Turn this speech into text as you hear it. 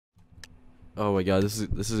Oh my god, this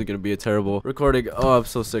is gonna be a terrible recording. Oh, I'm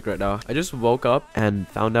so sick right now. I just woke up and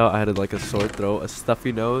found out I had like a sore throat, a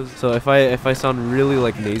stuffy nose. So if I sound really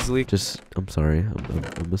like nasally, just I'm sorry.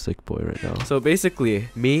 I'm a sick boy right now. So basically,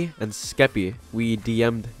 me and Skeppy, we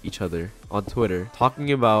DM'd each other on Twitter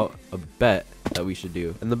talking about a bet that we should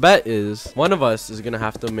do. And the bet is one of us is gonna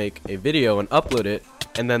have to make a video and upload it.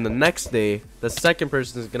 And then the next day, the second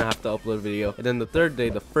person is gonna have to upload a video. And then the third day,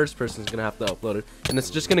 the first person is gonna have to upload it. And it's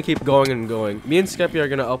just gonna keep going and going. Me and Skeppy are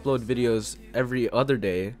gonna upload videos every other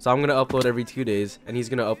day. So I'm gonna upload every 2 days, and he's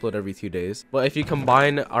gonna upload every 2 days. But if you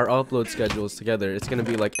combine our upload schedules together, it's gonna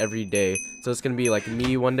be like every day. So it's gonna be like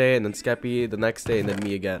me one day, and then Skeppy the next day, and then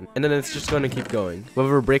me again. And then it's just gonna keep going.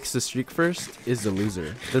 Whoever breaks the streak first is the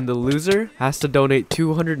loser. Then the loser has to donate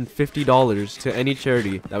 $250 to any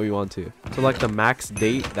charity that we want to. So like the max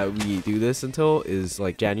date that we do this until is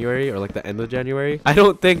like January or like the end of January. I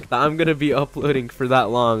don't think that I'm gonna be uploading for that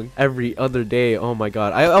long every other day. Oh my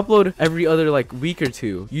god, I upload every other like week or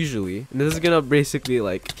two usually, and this is gonna basically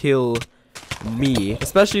like kill me,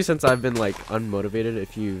 especially since I've been like unmotivated.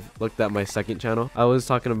 If you've looked at my second channel, I was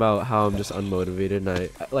talking about how I'm just unmotivated,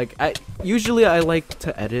 and I usually I like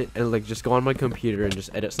to edit and like just go on my computer and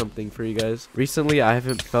just edit something for you guys. Recently I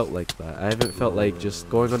haven't felt like that. I haven't felt like just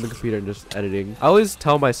going on the computer and just editing. I always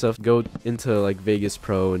tell myself go into like Vegas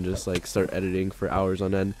Pro and just like start editing for hours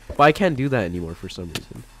on end, but I can't do that anymore for some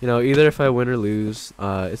reason. You know, either if I win or lose,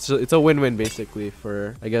 it's a win-win basically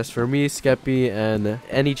for, I guess, for me, Skeppy, and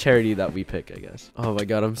any charity that we pick, I guess. Oh my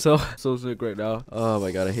god, I'm so sick right now. Oh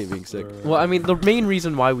my god, I hate being sick. Well, I mean, the main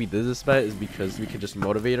reason why we did this bet is because we could just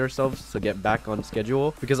motivate ourselves to get back on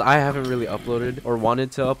schedule, because I haven't really uploaded or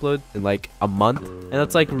wanted to upload in like a month, and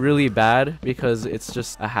that's like really bad because it's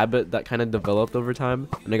just a habit that kind of developed over time,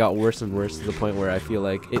 and it got worse and worse to the point where I feel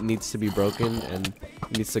like it needs to be broken and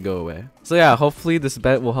it needs to go away. So yeah, hopefully this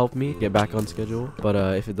bet will help me get back on schedule, but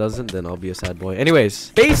if it doesn't, then I'll be a sad boy.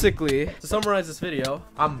 Anyways, basically, to summarize this video,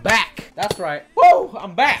 I'm back. That's right. Whoa,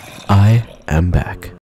 I'm back. I am back.